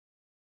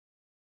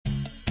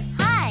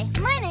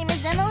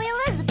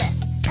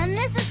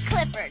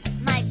Clifford,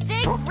 my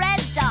big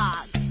red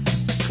dog.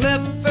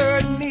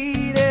 Clifford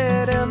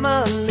needed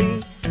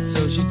Emily,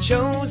 so she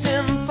chose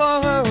him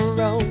for her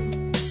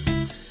own.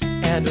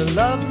 And her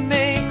love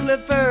made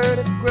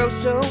Clifford grow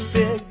so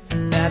big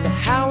that the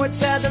Howards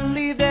had to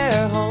leave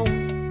their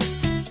home.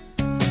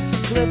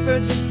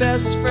 Clifford's the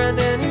best friend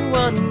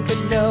anyone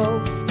could know.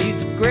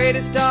 He's the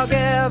greatest dog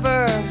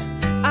ever,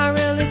 I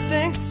really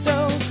think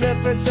so.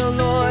 Clifford's so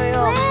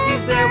loyal,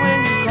 he's there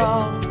when you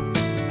call.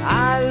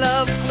 I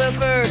love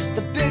Clifford,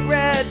 the big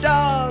red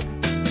dog.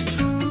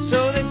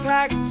 So they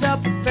packed up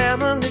a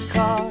family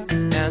car,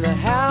 and the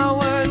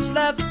Howards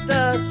left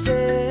the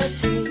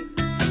city.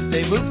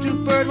 They moved to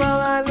Birdwell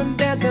Island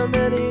and found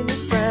many new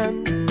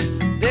friends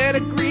there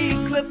to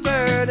greet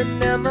Clifford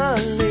and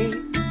Emily.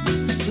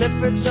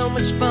 Clifford's so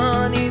much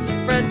fun, he's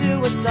a friend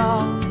to us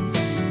all.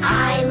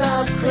 I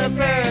love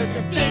Clifford,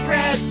 the big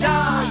red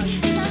dog.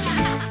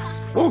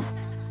 Woo!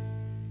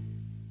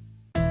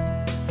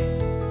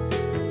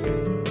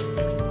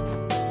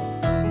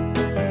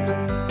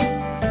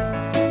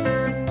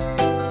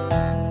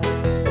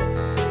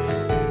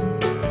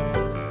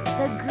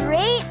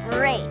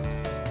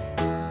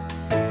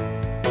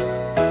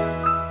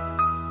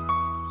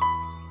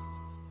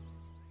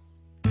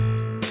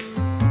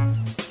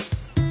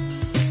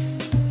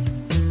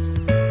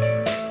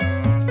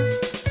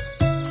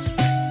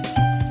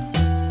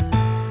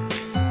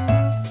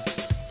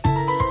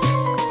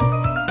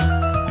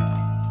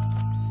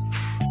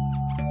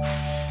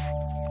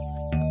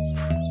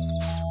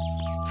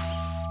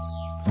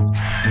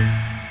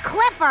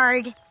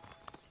 Clifford,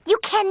 you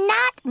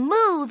cannot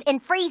move in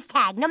freeze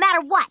tag no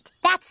matter what.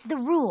 That's the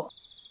rule.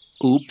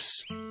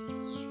 Oops.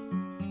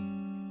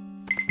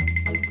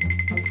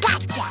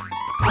 Gotcha.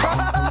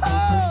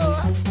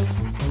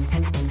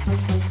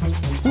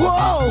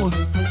 Whoa!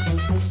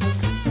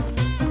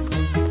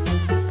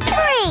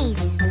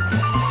 Freeze!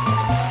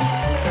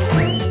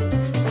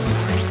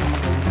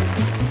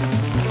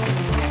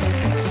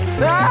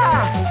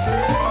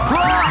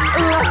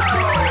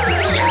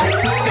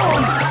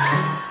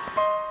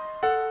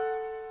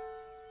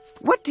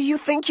 What do you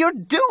think you're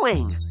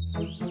doing?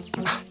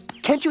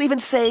 Can't you even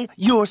say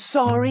you're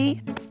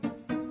sorry?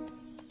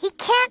 He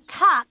can't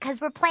talk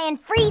because we're playing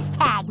freeze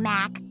tag,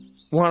 Mac.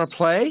 Want to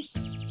play?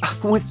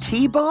 With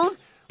T-Bone?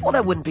 Well,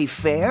 that wouldn't be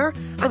fair.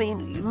 I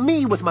mean,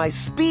 me with my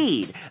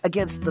speed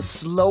against the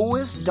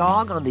slowest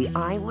dog on the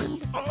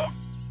island?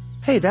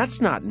 Hey,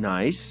 that's not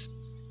nice.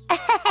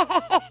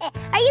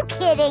 Are you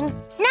kidding?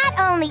 Not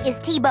only is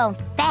T-Bone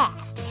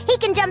fast, he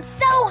can jump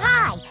so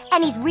high,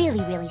 and he's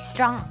really, really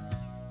strong.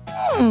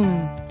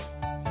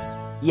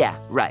 Yeah,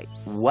 right.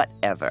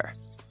 Whatever.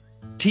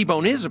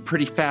 T-Bone is a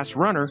pretty fast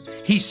runner.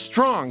 He's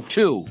strong,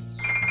 too.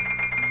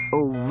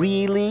 Oh,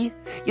 really?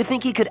 You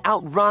think he could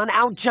outrun,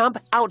 outjump,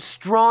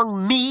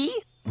 outstrong me?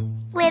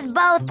 With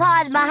both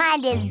paws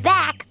behind his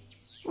back.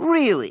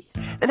 Really?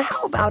 Then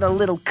how about a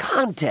little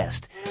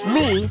contest?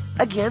 Me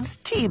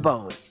against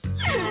T-Bone.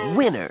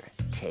 Winner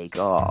take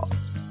all.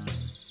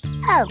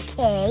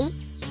 Okay,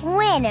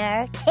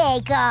 winner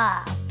take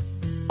all.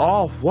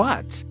 All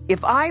what?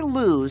 If I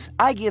lose,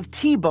 I give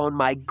T-Bone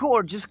my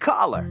gorgeous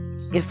collar.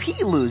 If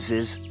he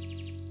loses,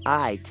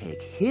 I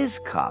take his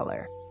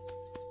collar.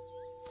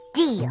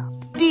 Deal.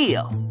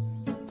 Deal.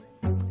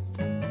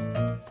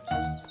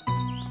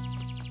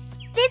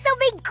 This'll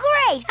be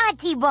great, huh,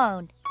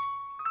 T-Bone?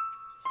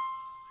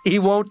 He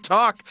won't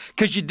talk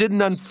because you didn't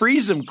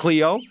unfreeze him,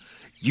 Cleo.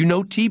 You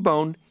know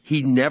T-Bone,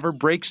 he never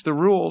breaks the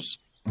rules.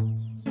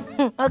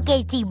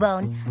 Okay,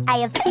 T-Bone, I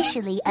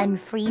officially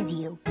unfreeze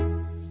you.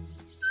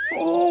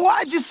 Oh,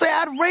 why'd you say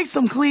I'd race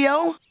him,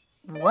 Cleo?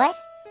 What?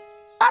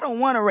 I don't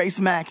want to race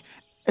Mac,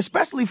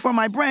 especially for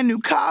my brand new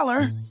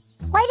collar.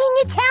 Why didn't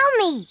you tell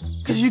me?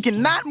 Because you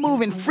cannot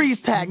move in freeze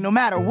tag no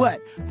matter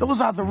what. Those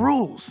are the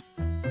rules.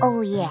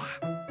 Oh, yeah.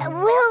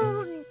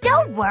 Well,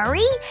 don't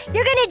worry.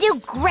 You're gonna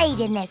do great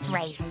in this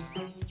race.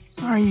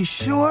 Are you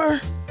sure?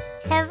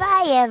 Have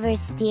I ever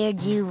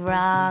steered you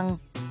wrong?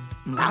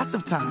 Lots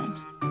of times.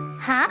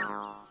 Huh?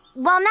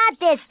 Well, not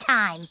this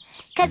time,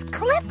 because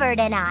Clifford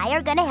and I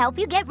are gonna help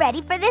you get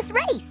ready for this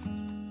race.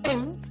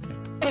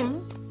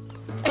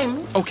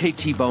 Okay,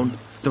 T-Bone,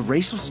 the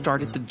race will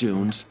start at the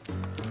dunes,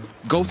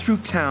 go through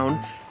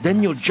town,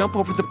 then you'll jump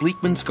over the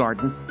Bleakman's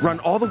garden, run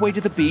all the way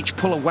to the beach,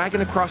 pull a wagon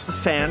across the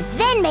sand.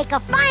 Then make a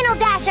final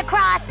dash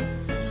across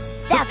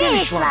the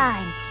finish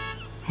line.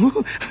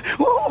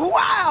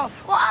 Wow!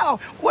 Wow!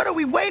 What are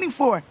we waiting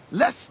for?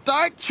 Let's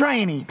start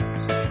training.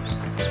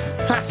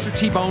 Faster,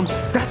 T-Bone.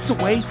 That's the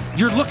way.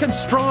 You're looking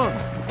strong.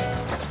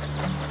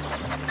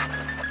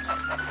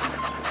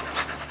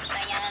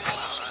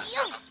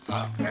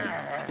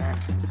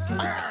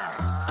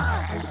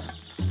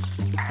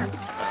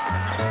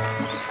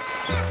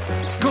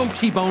 Go,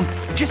 T-Bone.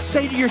 Just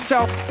say to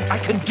yourself, I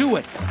can do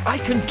it. I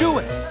can do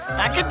it.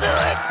 I can do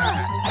it.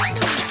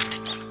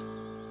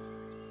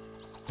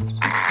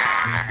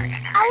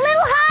 A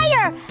little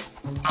higher.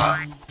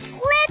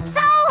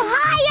 Little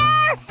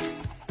higher.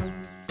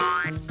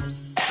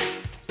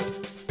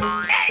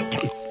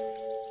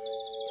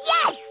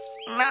 Yes!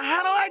 Now,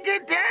 how do I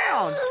get down?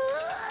 T-Bone!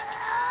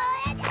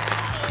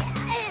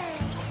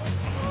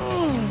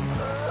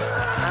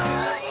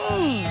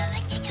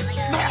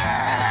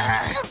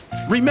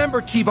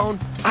 Remember, T-Bone,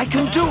 I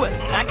can do it.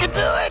 I can do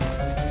it!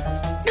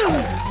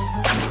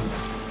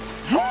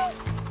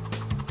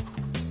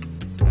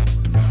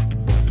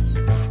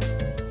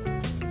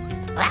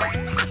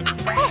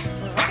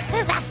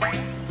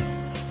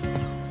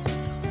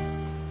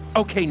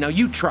 Okay, now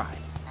you try.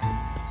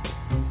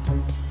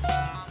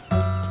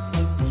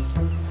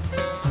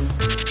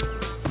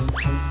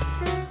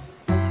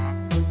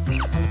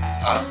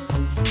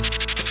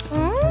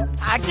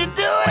 I can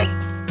do it!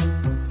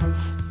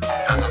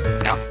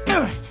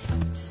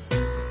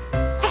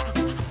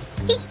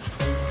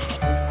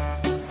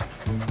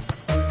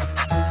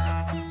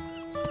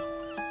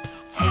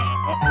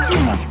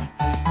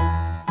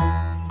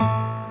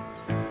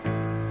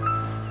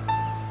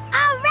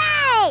 All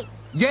right!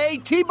 Yay,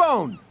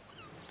 T-Bone!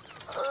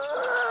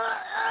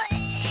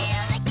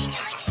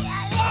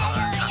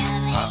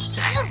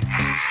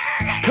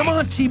 Come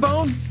on,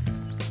 T-Bone.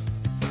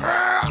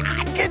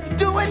 I can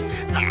do it!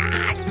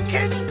 I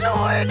can do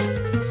it!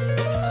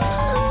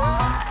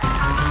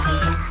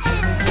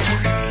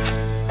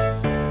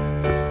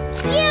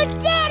 You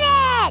did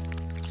it!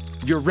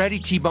 You're ready,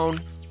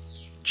 T-Bone.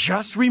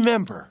 Just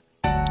remember,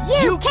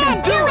 You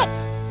can do it!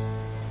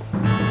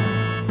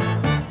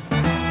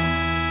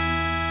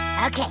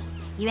 Okay,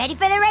 you ready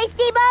for the race,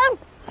 T-Bone?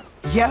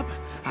 Yep,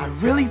 I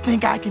really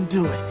think I can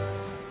do it.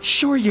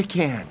 sure you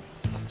can.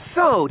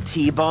 So,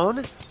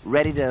 T-Bone,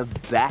 ready to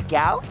back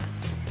out?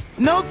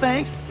 No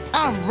thanks,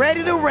 I'm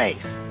ready to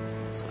race.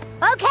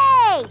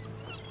 Okay,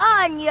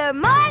 on your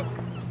mark.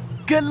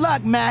 Good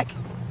luck, Mac.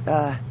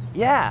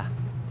 Yeah,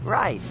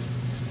 right.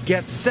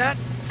 Get set,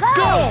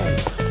 Go!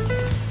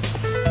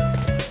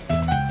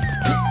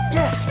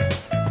 Yeah.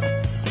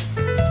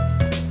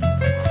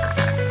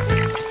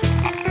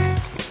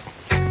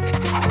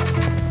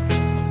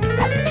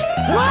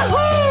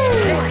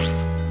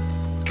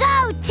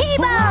 Go,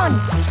 T-Bone!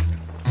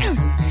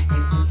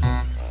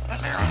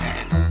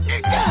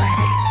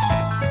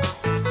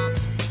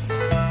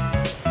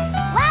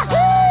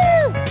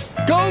 Wahoo!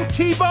 Go,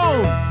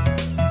 T-Bone!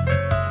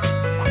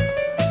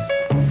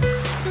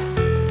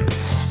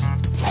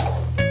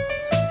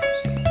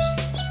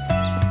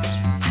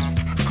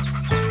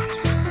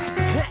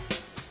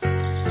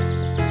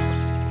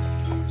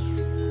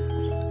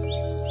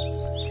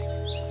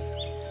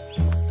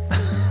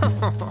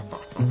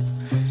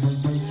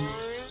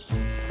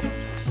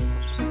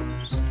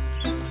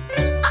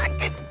 I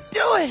can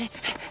do it!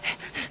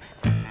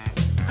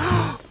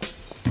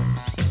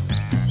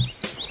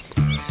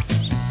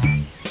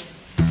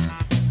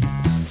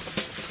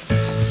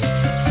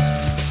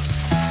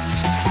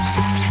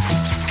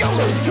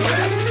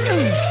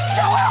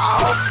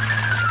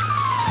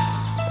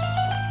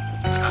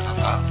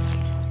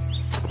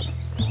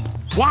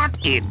 What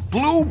in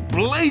blue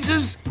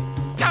blazes?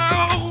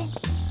 Oh!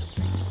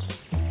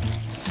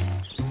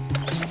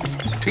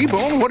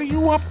 T-Bone, what are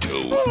you up to?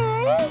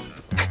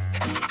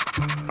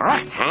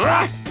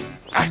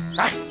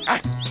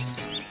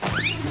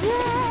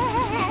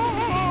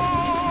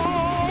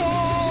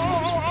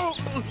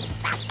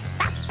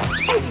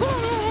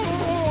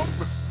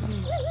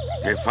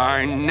 If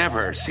I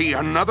never see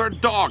another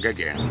dog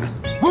again,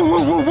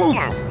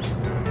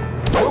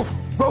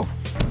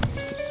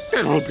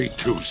 it'll be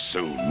too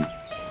soon.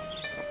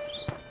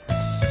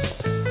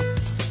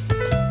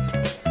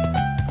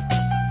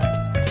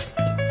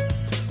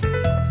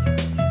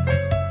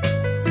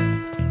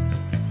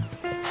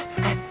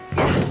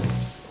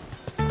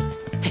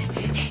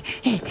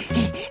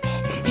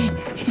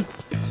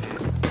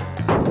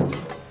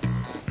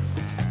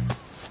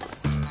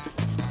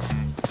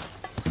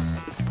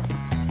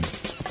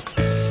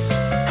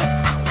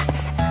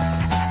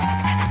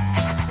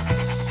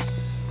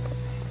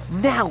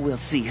 Now we'll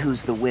see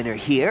who's the winner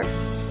here.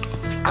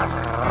 Come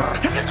on,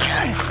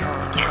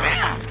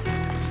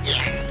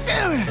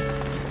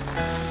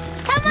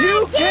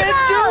 You can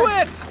T-Bone! do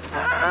it!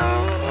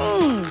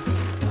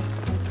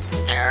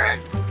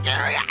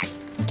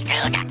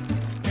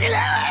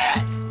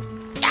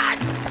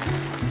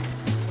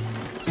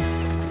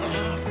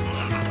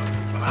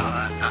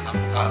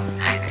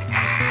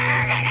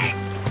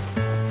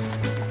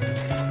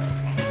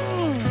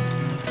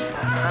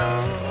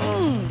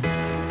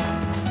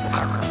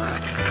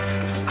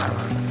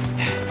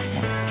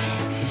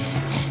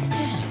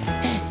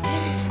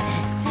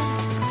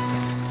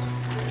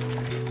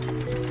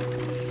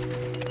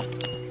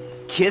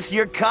 Kiss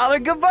your collar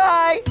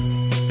goodbye.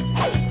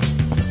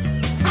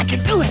 I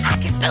can do it! I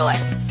can do it!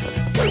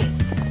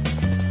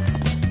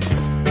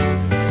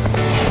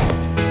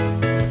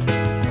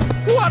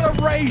 What a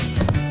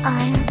race!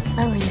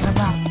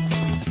 Unbelievable.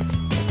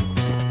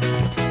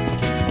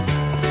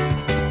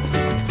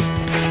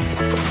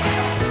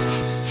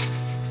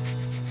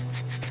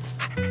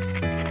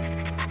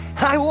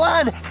 I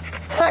won!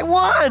 I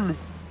won!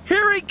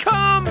 Here he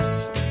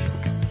comes!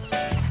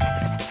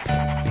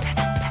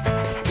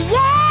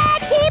 Yeah,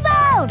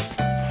 T-Bone!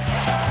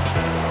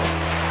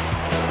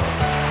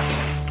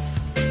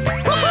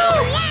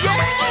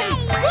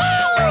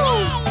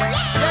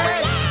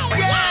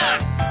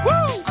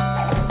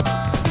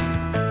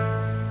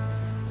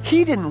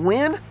 He didn't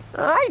win.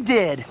 I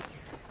did.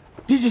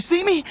 Did you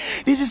see me?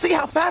 Did you see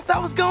how fast I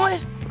was going?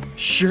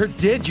 Sure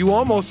did. You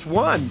almost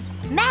won.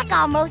 Mac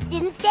almost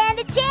didn't stand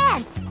a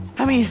chance.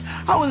 I mean,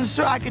 I wasn't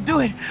sure I could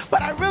do it,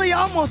 but I really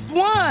almost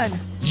won.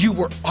 You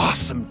were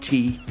awesome,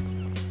 T.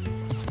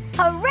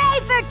 Hooray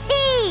for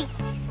T!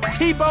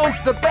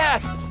 T-Bone's the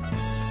best.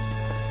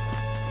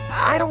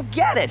 I don't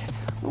get it.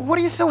 What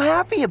are you so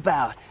happy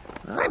about?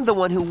 I'm the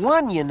one who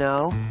won, you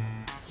know.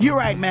 You're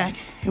right, Mac.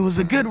 It was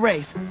a good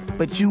race,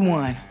 but you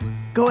won.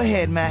 Go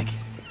ahead, Mac.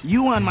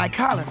 You won my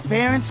collar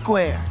fair and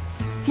square.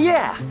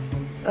 Yeah,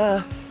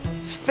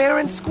 fair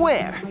and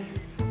square.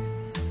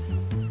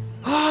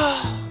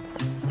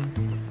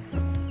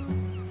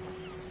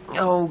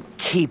 Oh,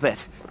 keep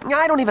it.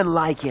 I don't even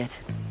like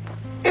it.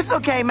 It's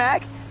okay,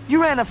 Mac.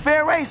 You ran a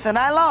fair race and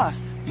I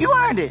lost. You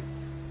earned it.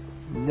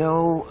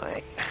 No,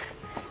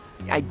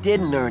 I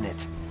didn't earn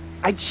it.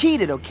 I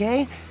cheated,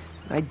 okay?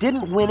 I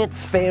didn't win it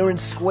fair and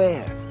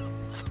square.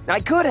 I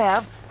could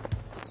have,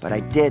 but I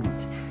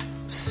didn't.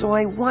 So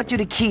I want you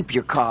to keep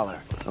your collar,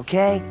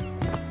 okay?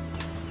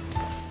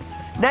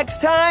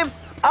 Next time,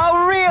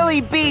 I'll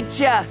really beat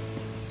ya!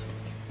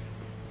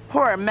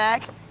 Poor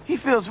Mac. He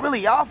feels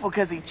really awful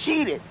because he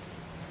cheated.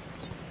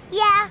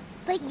 Yeah,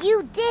 but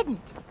you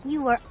didn't.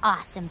 You were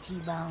awesome,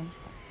 T-Bone.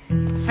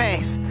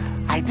 Thanks.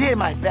 I did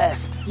my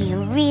best. You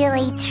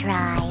really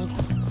tried.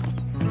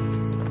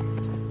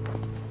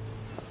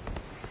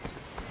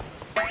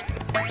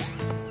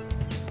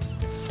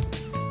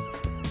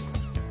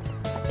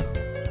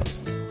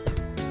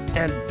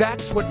 And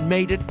that's what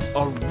made it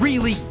a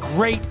really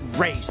great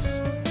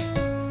race.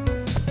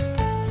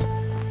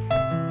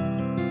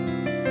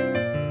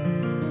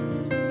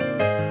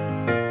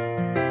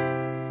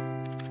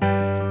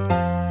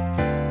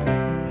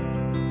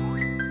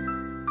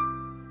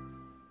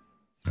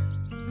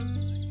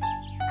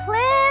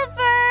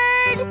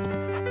 Clifford!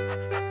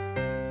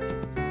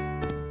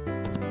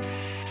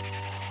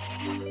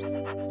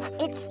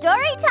 It's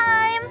story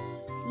time!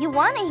 You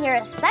want to hear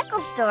a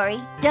Speckle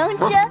story, don't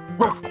you?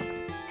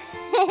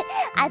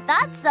 I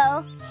thought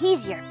so.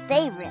 He's your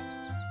favorite.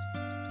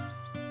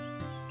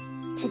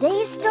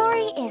 Today's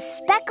story is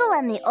Speckle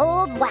and the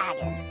Old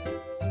Wagon.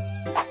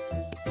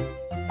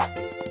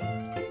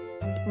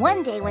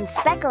 One day when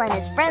Speckle and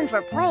his friends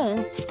were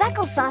playing,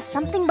 Speckle saw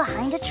something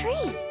behind a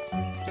tree.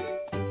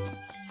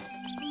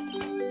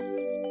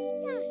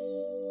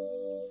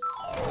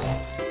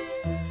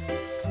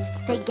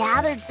 They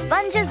gathered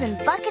sponges and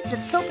buckets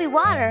of soapy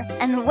water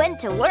and went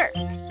to work.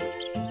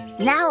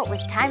 Now it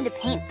was time to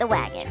paint the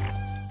wagon.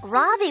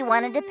 Ravi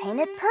wanted to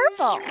paint it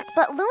purple,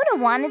 but Luna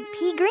wanted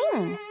pea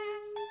green.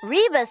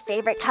 Reba's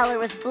favorite color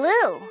was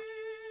blue,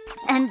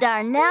 and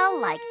Darnell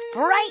liked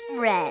bright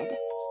red.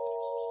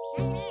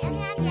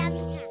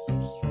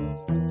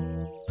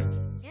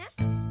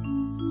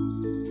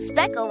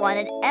 Speckle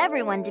wanted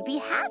everyone to be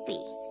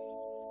happy.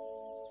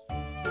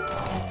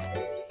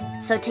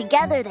 So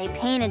together they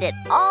painted it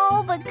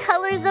all the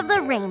colors of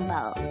the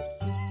rainbow.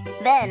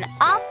 Then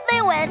off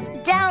they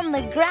went down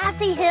the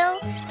grassy hill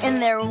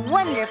in their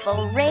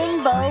wonderful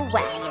rainbow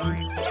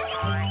wagon.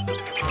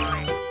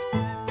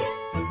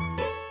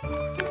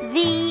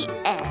 The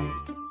end.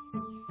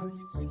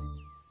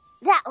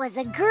 That was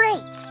a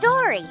great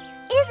story.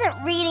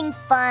 Isn't reading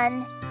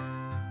fun?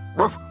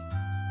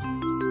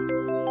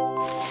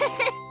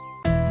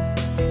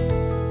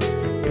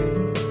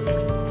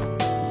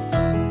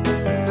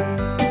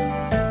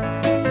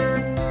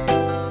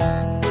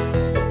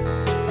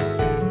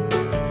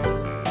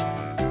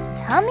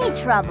 Tummy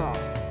trouble.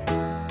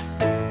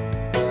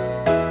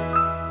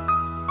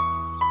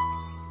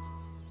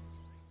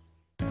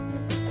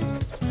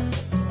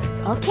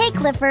 Okay,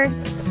 Clifford,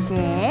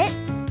 sit.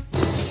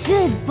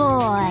 Good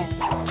boy.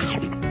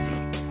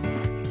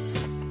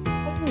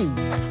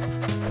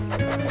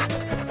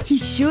 He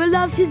sure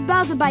loves his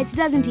Bowser bites,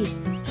 doesn't he?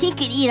 He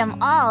could eat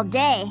them all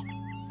day.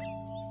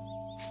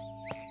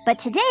 But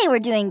today we're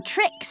doing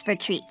tricks for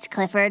treats,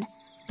 Clifford.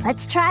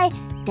 Let's try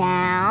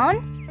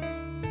down.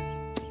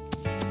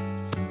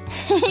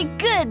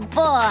 Good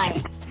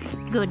boy.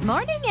 Good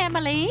morning,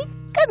 Emily.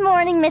 Good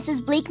morning,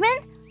 Mrs.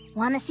 Bleakman.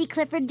 Want to see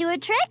Clifford do a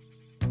trick?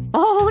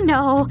 Oh,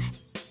 no.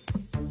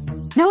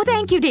 No,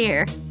 thank you,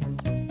 dear.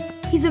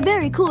 He's a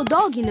very cool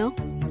dog, you know.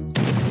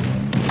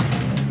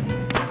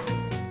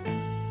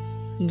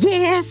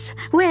 Yes,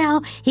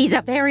 well, he's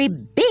a very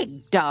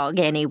big dog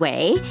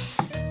anyway.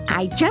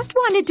 I just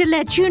wanted to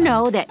let you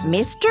know that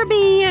Mr.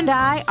 B and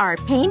I are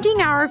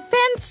painting our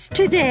fence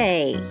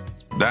today.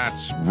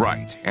 That's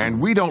right. And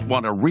we don't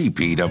want a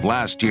repeat of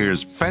last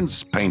year's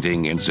fence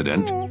painting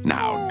incident,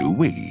 now do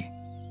we?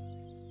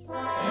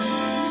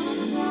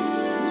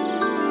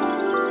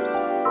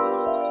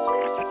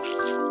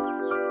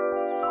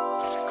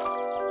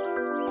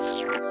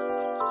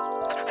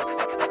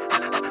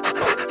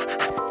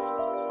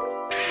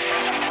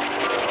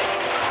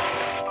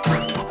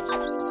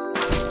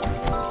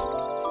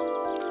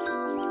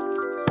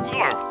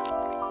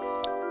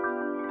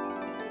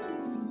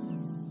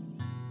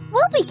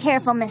 We'll be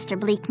careful, Mr.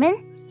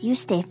 Bleakman. You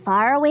stay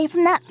far away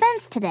from that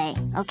fence today,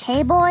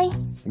 okay, boy?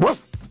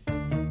 Woof!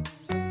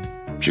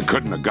 She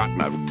couldn't have gotten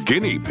a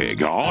guinea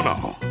pig, oh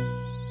no.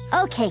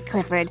 Okay,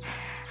 Clifford.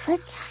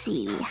 Let's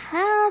see.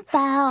 How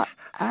about,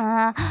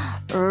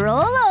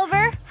 roll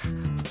over.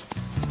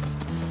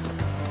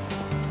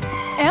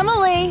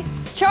 Emily!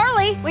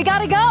 Charlie, we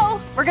gotta go.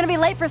 We're gonna be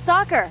late for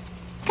soccer.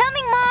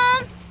 Coming,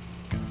 Mom!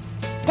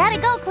 Gotta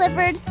go,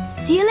 Clifford.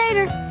 See you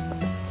later.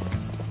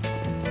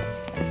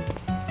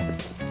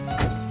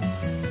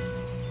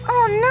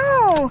 Oh,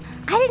 no!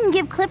 I didn't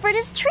give Clifford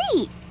his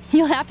treat.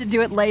 You'll have to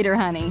do it later,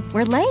 honey.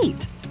 We're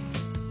late.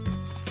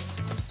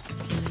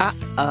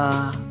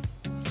 I'll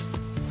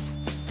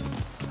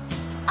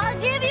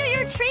give you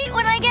your treat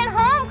when I get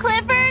home,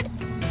 Clifford.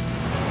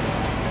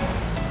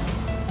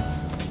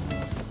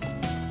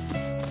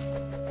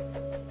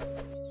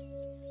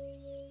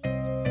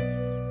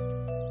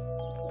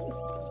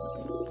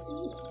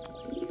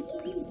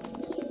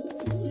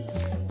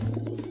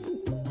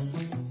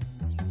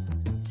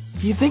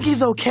 You think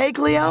he's okay,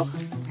 Cleo?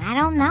 I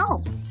don't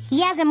know.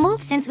 He hasn't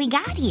moved since we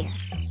got here.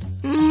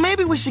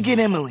 Maybe we should get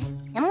Emily.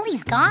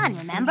 Emily's gone,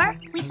 remember?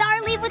 We saw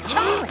her leave with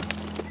Charlie.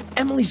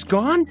 Emily's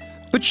gone?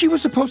 But she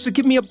was supposed to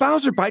give me a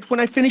Bowser bite when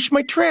I finished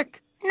my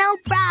trick. No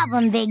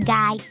problem, big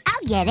guy.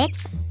 I'll get it.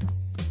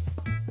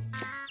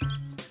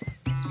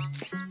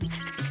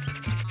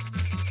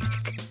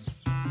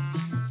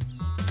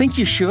 Think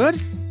you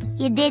should?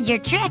 You did your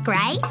trick,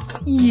 right?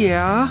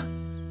 Yeah.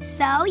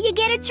 So you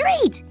get a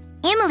treat.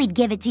 Emily'd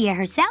give it to you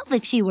herself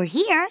if she were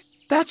here.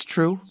 That's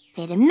true. If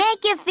it'll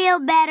make you feel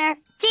better,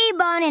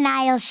 T-Bone and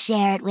I'll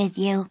share it with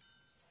you.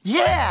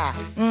 Yeah!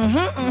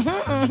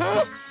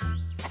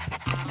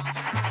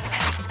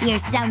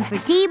 Here's some for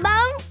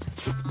T-Bone.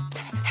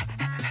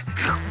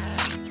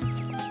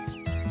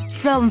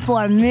 Some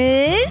for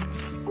me.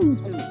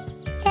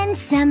 And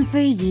some for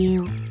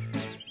you.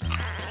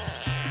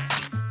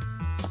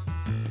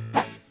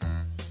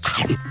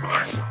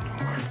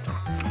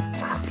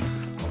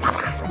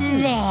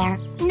 There.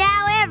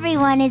 Now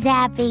everyone is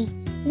happy.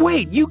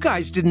 Wait, you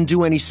guys didn't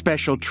do any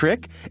special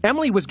trick.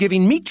 Emily was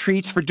giving me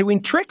treats for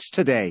doing tricks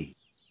today.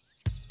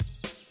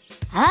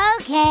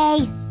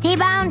 Okay.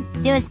 T-Bone,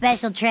 do a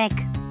special trick.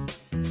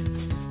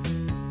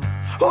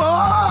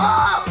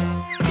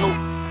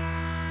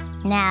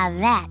 Now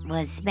that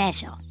was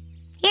special.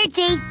 Here,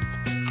 T.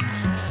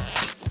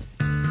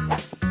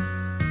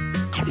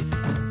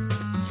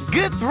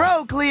 Good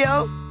throw,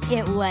 Cleo.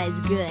 It was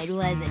good,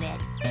 wasn't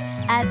it?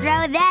 A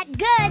throw that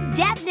good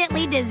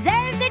definitely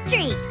deserves a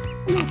treat.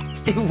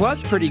 It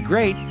was pretty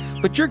great,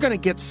 but you're gonna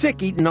get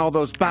sick eating all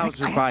those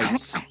Bowser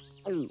bites.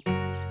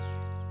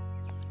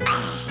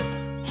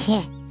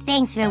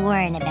 Thanks for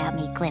worrying about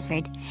me,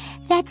 Clifford.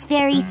 That's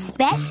very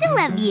special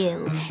of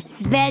you.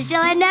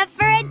 Special enough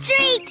for a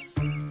treat.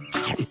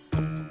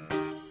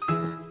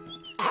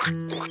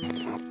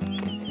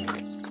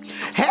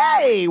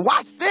 Hey,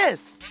 watch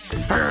this.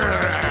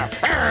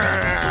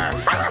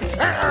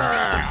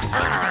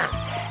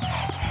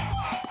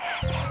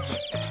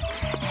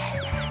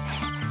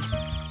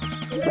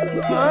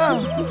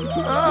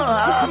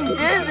 I'm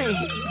dizzy.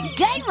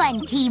 Good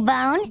one,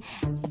 T-Bone.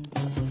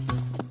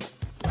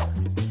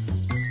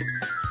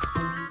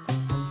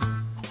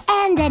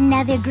 And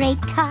another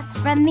great toss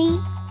from me.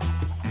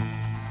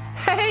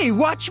 Hey,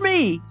 watch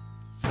me!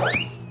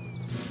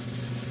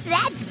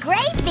 That's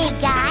great, big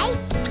guy.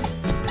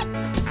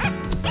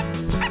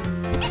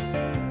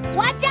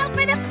 Watch out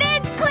for the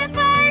fence,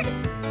 Clifford!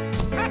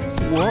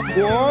 Whoa,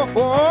 whoa,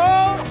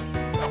 whoa!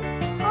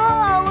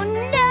 Oh,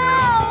 no!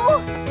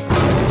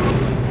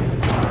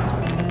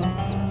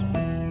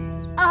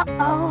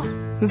 Uh-oh.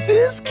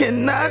 This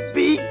cannot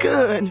be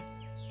good.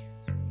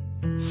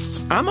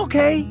 I'm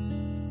okay.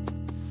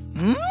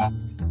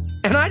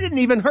 And I didn't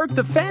even hurt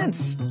the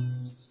fence.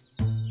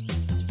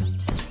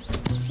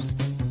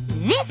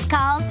 This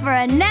calls for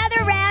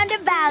another round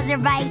of Bowser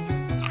bites.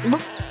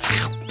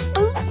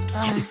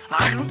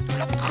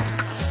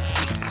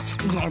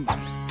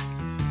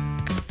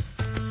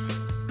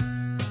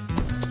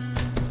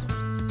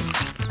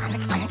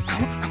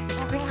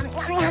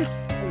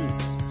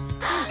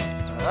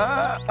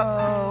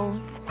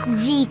 Uh-oh.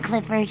 Gee,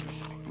 Clifford,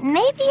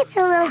 maybe it's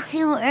a little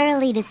too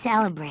early to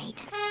celebrate.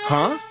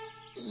 Huh?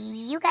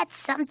 You got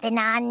something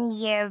on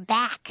your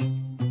back.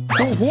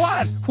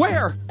 What?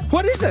 Where?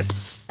 What is it?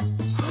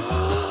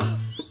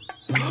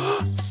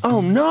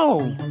 Oh,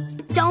 no.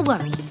 Don't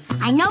worry.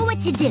 I know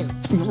what to do.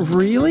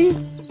 Really?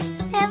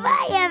 Have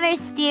I ever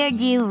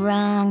steered you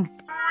wrong?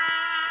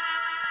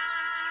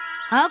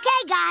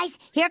 Okay, guys,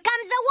 here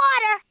comes the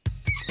water.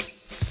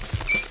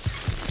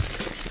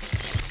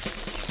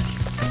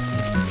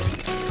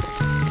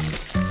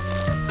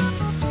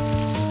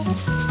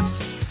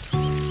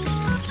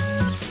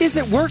 Is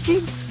it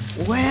working?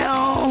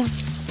 Well...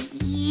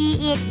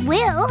 It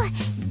will.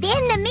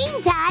 In the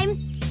meantime...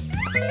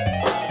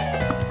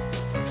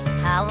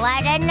 How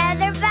about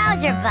another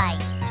Bowser bite?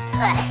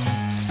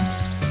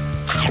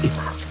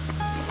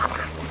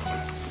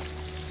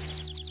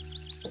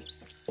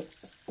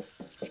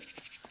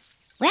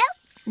 Well,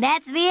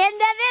 That's the end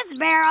of this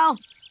barrel.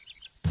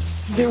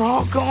 They're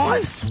all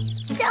gone?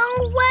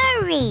 Don't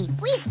worry.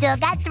 We still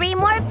got 3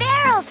 more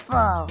barrels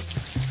full.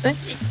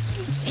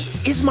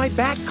 Is my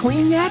back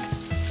clean yet?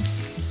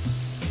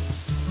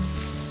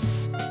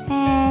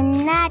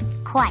 Not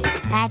quite.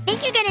 I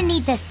think you're gonna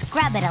need to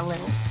scrub it a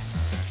little.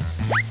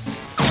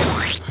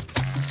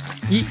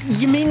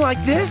 You mean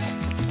like this?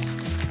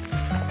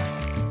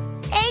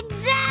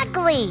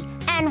 Exactly.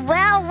 And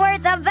well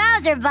worth a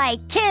Bowser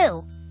bite,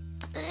 too.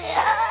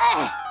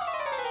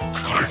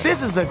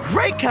 This is a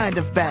great kind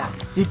of bath.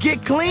 You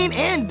get clean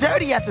and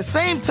dirty at the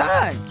same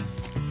time.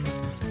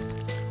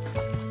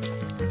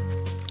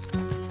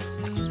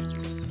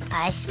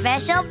 A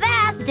special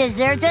bath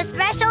deserves a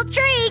special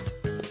treat.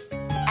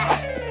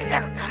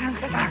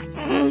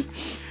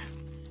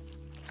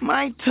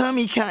 My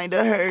tummy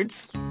kinda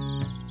hurts.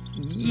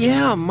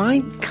 Yeah,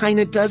 mine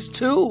kinda does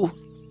too.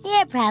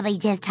 You're probably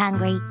just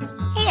hungry.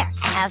 Here,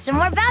 have some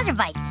more Bowser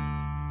bites.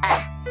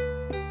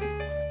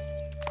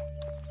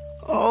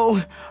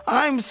 Oh,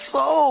 I'm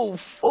so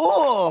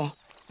full.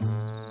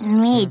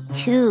 Me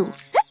too.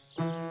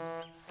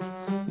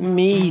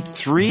 Me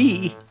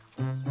 3.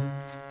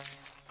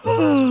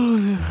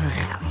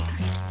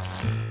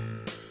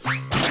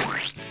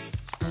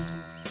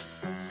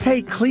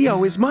 Hey,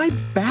 Cleo, is my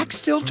back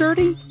still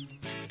dirty?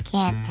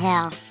 Can't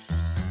tell.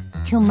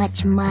 Too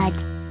much mud.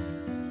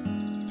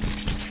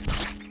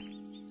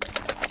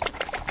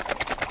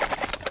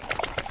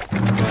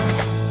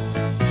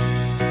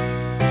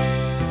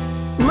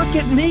 Look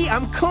at me,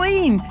 I'm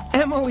clean.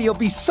 Emily will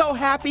be so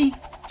happy.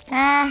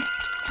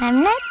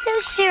 I'm not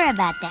so sure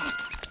about that.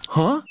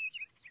 Huh?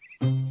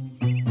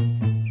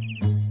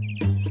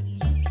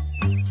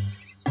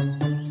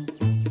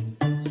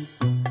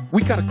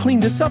 We gotta clean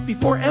this up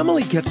before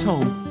Emily gets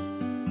home.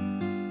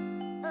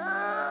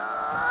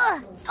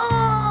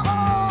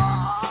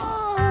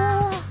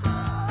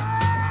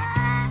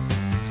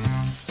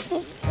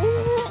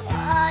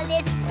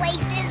 This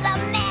place is a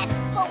mess,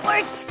 but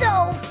we're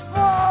so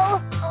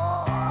full.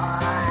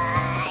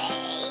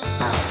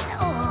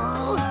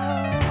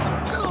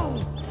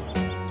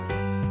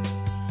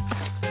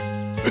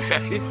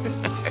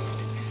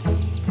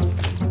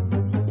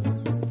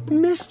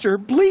 Mr.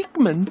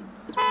 Bleakman.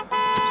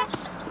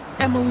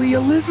 Emily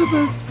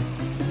Elizabeth.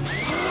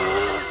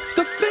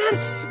 The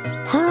fence!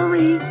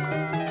 Hurry!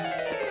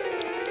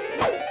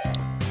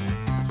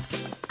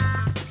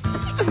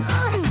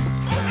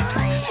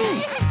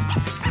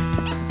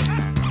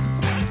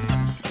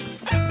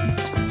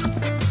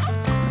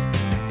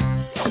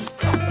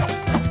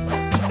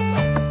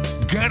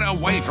 Get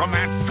away from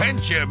that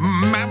fence, you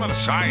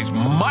mammoth-sized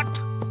mutt!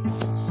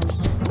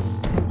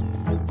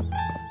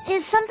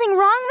 Is something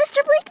wrong,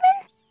 Mr. Bleakman?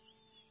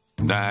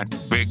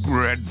 That big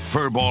red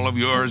furball of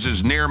yours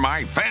is near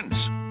my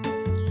fence.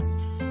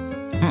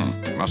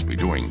 Must be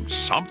doing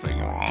something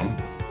wrong.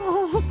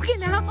 Oh,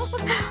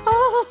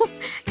 Oh,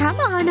 come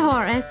on,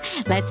 Horace.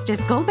 Let's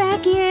just go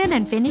back in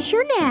and finish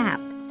your nap.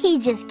 He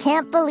just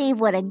can't believe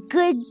what a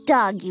good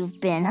dog you've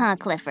been, huh,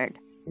 Clifford?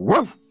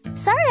 Woof!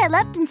 Sorry I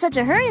left in such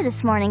a hurry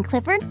this morning,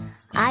 Clifford.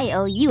 I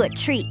owe you a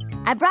treat.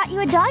 I brought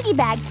you a doggy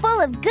bag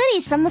full of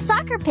goodies from the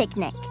soccer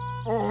picnic.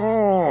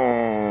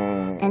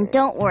 Oh. And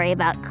don't worry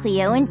about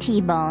Cleo and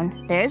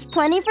T-Bone. There's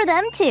plenty for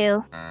them,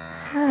 too.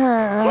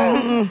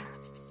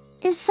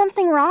 Is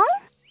something wrong?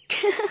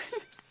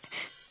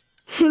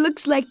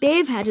 Looks like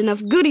they've had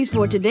enough goodies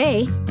for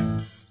today.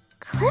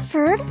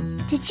 Clifford,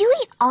 did you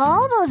eat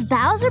all those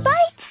Bowser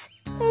bites?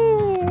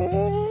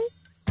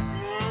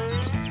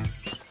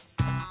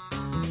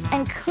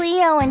 And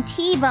Cleo and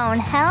T-Bone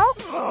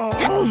helped?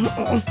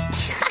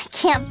 I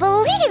can't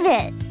believe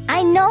it!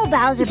 I know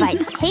Bowser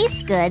bites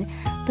taste good,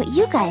 but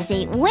you guys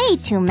ate way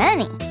too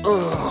many.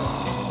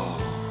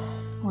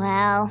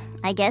 Well,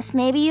 I guess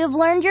maybe you've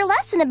learned your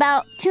lesson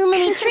about too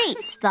many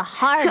treats the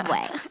hard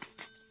way.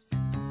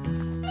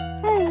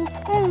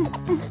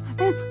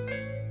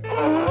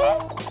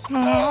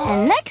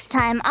 And next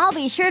time, I'll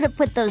be sure to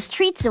put those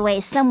treats away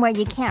somewhere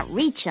you can't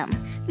reach them.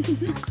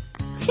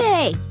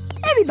 Hey,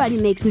 everybody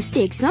makes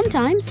mistakes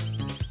sometimes.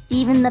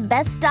 Even the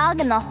best dog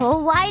in the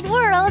whole wide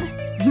world,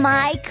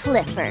 my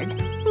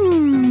Clifford.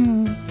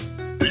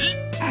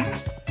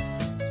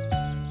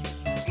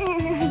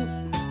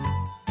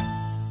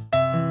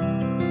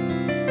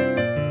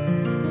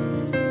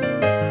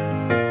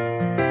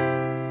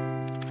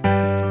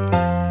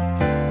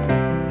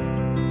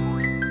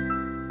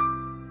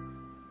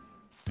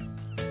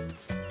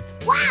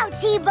 Wow,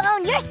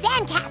 T-Bone, your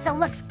sandcastle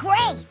looks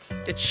great.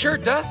 It sure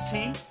does,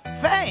 T.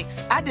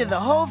 Thanks. I did the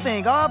whole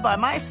thing all by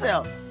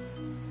myself.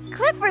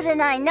 Clifford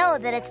and I know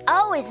that it's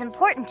always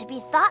important to be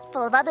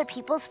thoughtful of other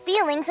people's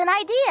feelings and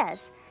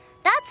ideas.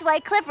 That's why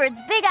Clifford's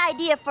big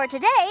idea for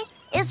today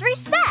is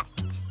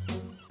respect.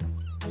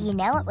 You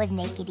know what would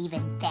make it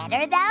even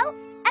better, though?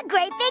 A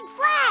great big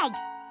flag.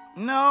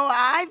 No,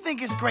 I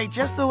think it's great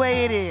just the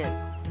way it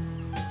is.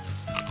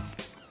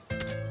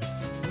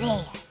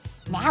 There.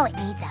 Now it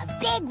needs a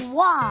big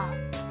wall.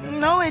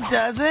 No, it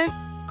doesn't.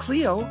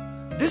 Cleo,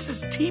 this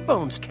is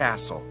T-Bone's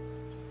castle.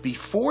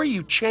 Before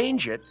you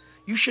change it,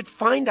 you should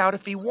find out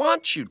if he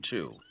wants you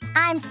to.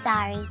 I'm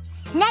sorry.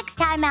 Next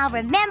time I'll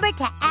remember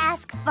to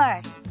ask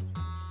first.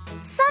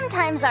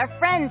 Sometimes our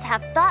friends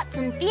have thoughts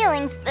and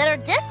feelings that are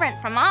different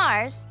from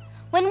ours.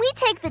 When we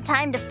take the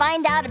time to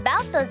find out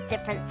about those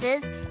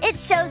differences, it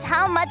shows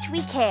how much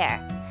we care.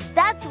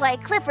 That's why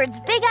Clifford's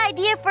big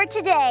idea for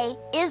today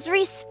is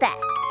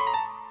respect.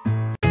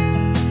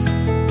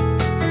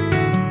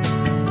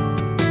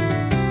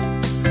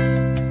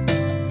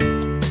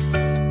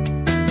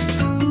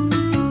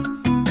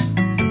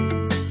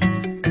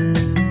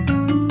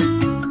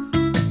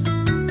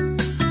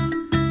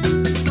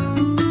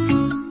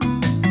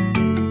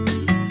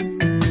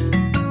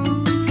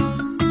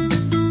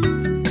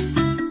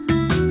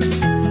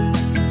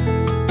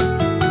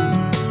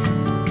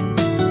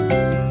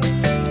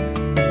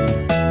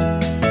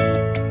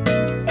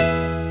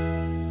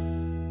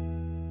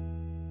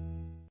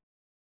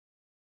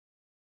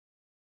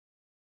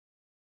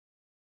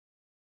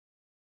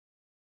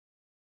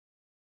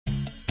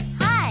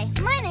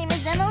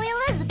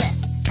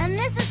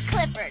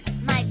 Clifford,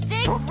 my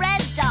big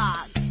red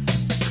dog.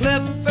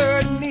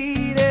 Clifford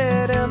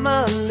needed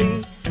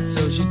Emily,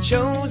 so she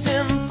chose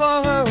him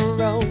for her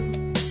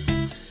own.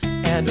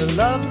 And her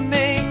love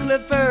made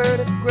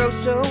Clifford grow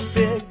so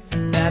big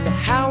that the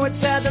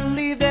Howards had to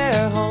leave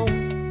their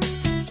home.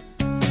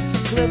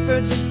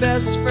 Clifford's the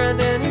best friend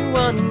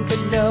anyone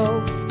could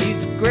know.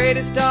 He's the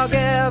greatest dog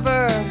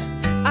ever,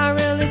 I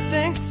really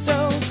think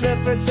so.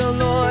 Clifford's so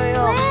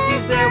loyal,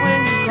 he's there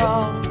when you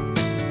call.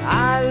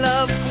 I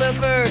love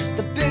Clifford,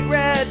 the big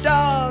red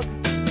dog.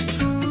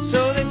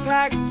 So they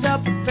packed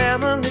up a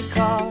family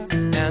car,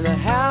 and the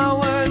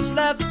Howards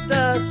left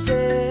the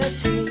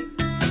city.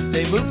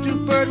 They moved to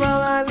Birdwell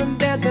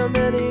Island and found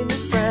many new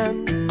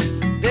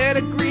friends there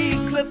to greet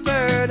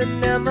Clifford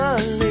and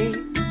Emily.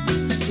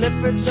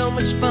 Clifford's so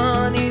much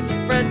fun, he's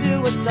a friend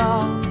to us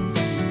all.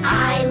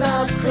 I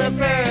love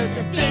Clifford,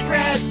 the big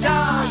red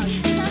dog.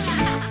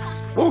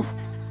 Woo!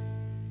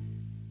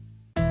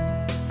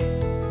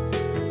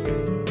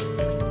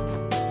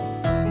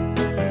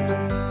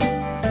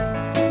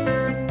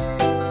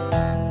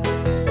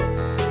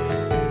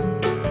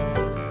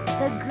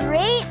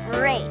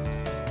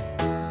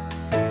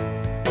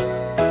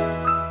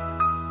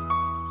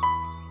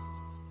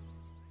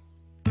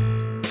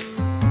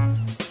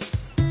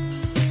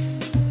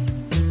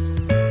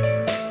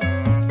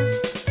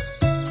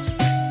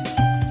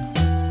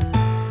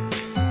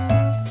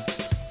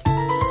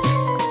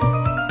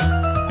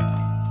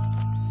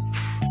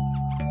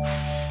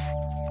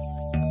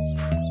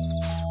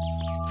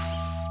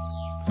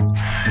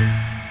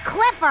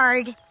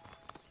 Clifford,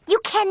 you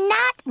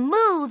cannot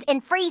move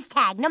in freeze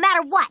tag no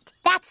matter what.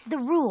 That's the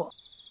rule.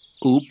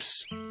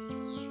 Oops.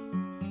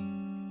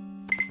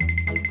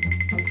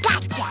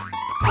 Gotcha!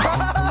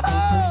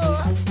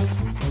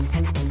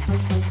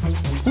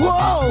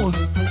 Whoa!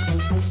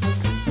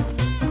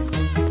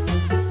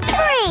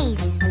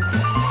 Freeze!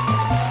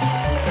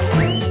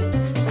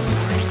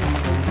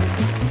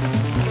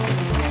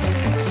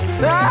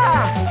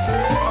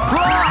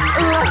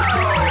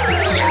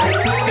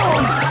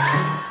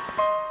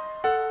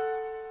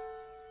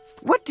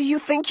 What do you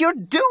think you're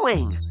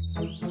doing?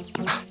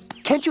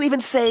 Can't you even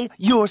say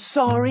you're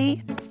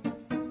sorry?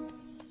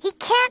 He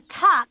can't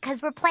talk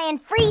because we're playing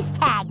freeze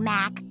tag,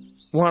 Mac.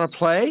 Want to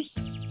play?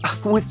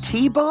 With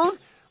T-Bone?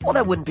 Well,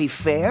 that wouldn't be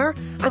fair.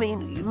 I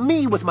mean,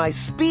 me with my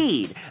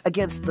speed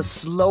against the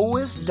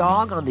slowest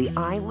dog on the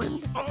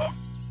island?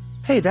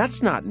 Hey,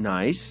 that's not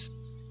nice.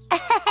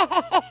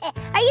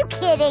 Are you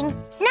kidding?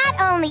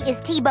 Not only is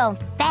T-Bone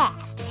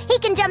fast, he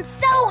can jump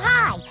so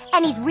high,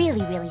 and he's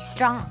really, really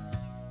strong.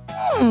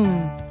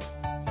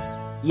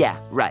 Yeah,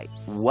 right.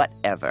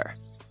 Whatever.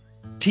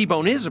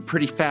 T-Bone is a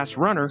pretty fast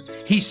runner.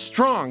 He's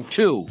strong,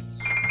 too.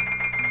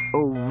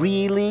 Oh,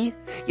 really?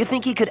 You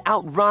think he could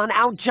outrun,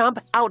 outjump,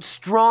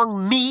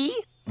 outstrong me?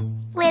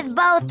 With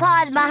both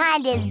paws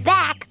behind his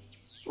back.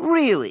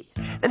 Really?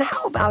 Then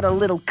how about a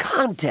little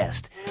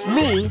contest?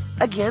 Me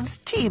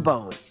against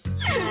T-Bone.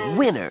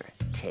 Winner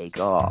take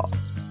all.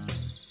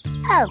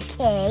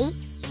 Okay,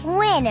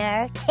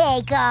 winner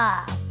take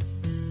all.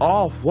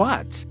 All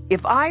what?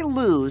 If I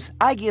lose,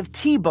 I give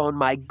T-Bone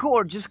my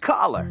gorgeous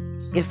collar.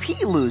 If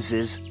he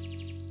loses,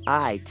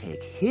 I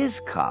take his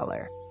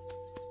collar.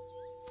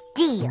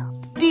 Deal.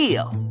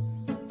 Deal.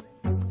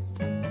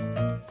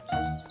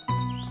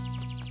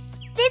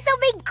 This'll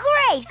be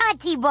great, huh,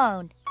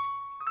 T-Bone?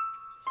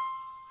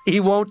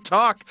 He won't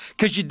talk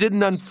because you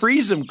didn't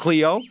unfreeze him,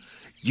 Cleo.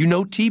 You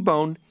know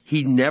T-Bone,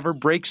 he never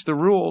breaks the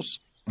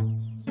rules.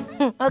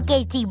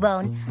 Okay,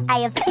 T-Bone, I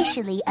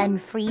officially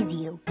unfreeze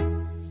you.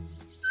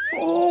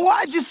 Oh,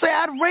 why'd you say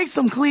I'd race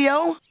him,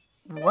 Cleo?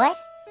 What?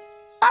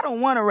 I don't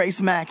want to race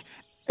Mac,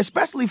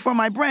 especially for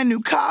my brand new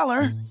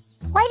collar.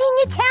 Why didn't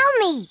you tell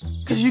me?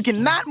 Because you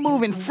cannot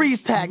move in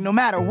freeze tag no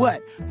matter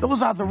what.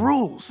 Those are the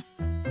rules.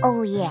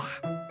 Oh, yeah.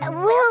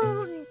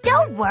 Well,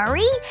 don't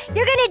worry.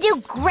 You're gonna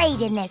do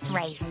great in this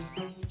race.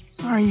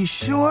 Are you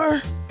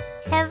sure?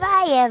 Have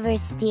I ever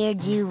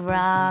steered you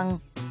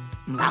wrong?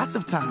 Lots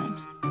of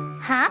times.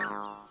 Huh?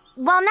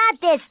 Well, not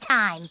this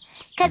time,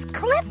 because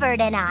Clifford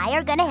and I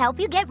are going to help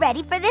you get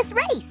ready for this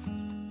race.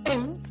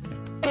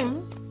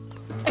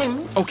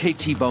 Okay,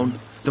 T-Bone,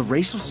 the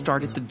race will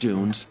start at the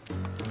dunes.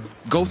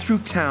 Go through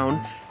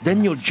town,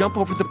 then you'll jump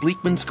over the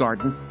Bleakman's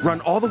garden, run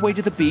all the way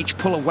to the beach,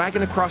 pull a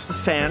wagon across the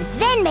sand.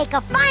 Then make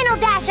a final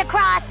dash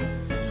across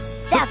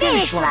the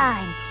finish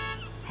line.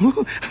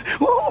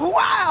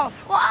 Wow!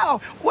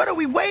 Wow! What are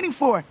we waiting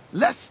for?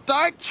 Let's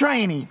start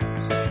training.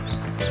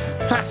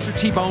 Faster,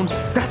 T-Bone.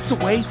 That's the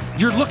way.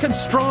 You're looking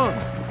strong.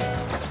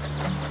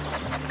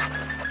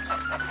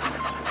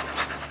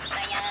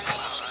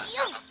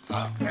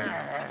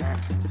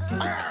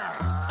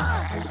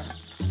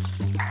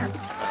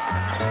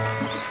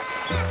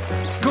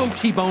 Go,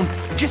 T-Bone.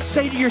 Just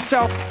say to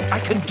yourself, I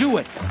can do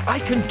it. I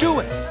can do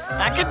it.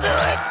 I can do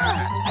it!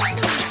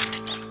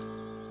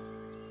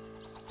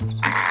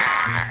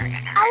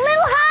 A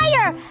little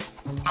higher.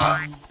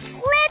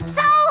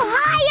 Little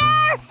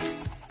higher.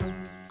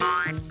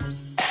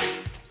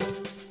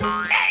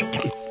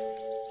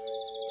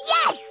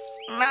 Yes!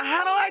 Now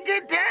how do I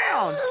get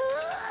down?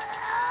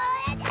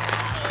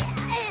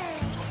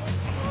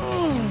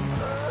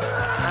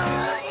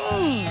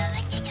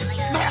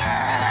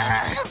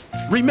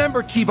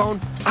 Remember, T-Bone,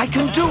 I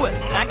can do it.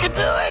 I can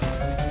do it!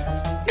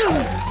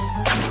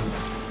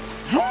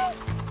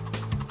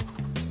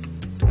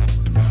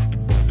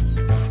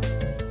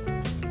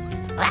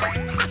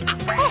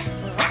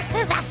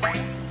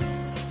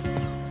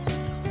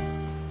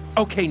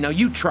 Okay, now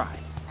you try.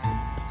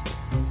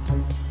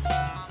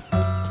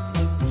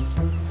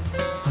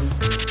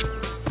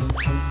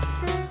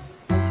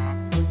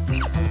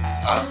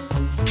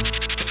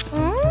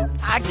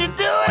 I can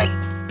do it!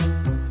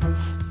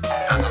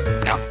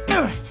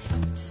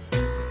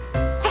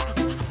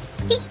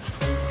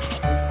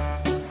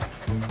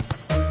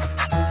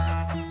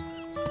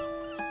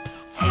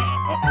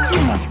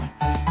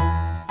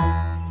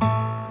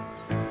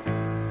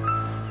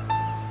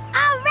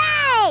 All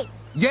right!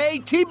 Yay,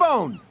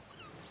 T-Bone!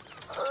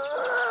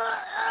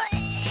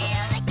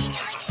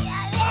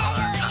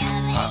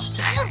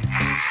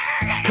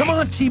 Come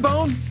on,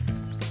 T-Bone!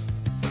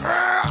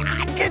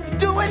 I can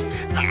do it!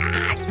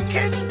 I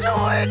can do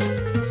it!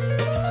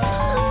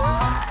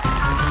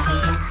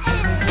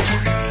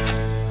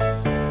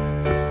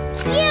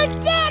 You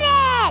did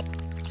it!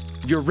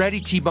 You're ready,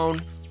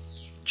 T-Bone.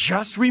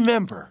 Just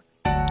remember,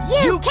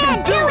 You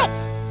can do it!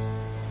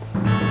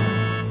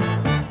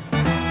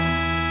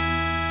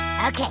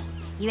 Okay,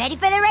 you ready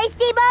for the race,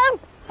 T-Bone?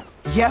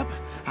 Yep,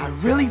 I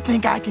really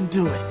think I can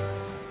do it.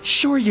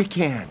 sure you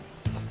can.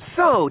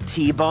 So,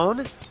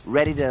 T-Bone,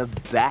 ready to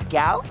back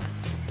out?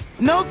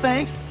 No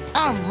thanks,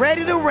 I'm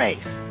ready to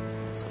race.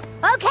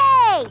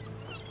 Okay,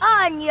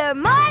 on your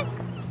mark.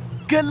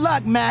 Good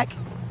luck, Mac.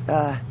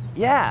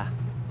 Yeah,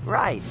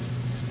 right.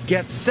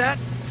 Get set,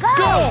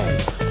 Go!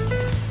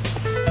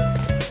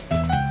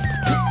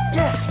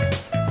 Yeah.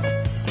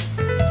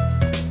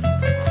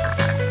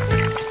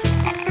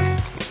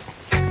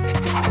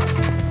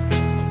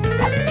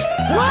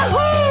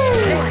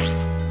 Woohoo!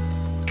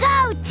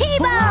 Go,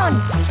 T-Bone!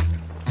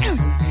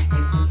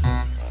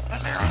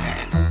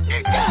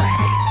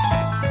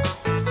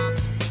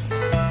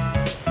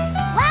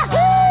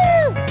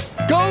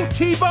 Wahoo! go,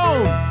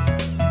 T-Bone!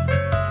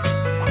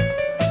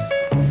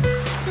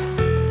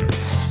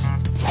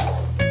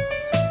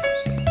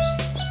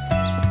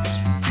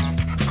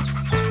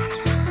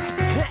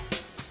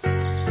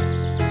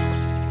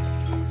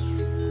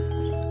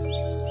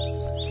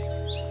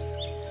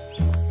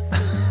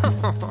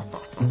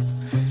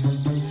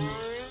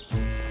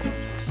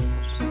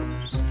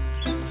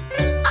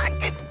 I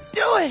can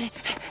do it!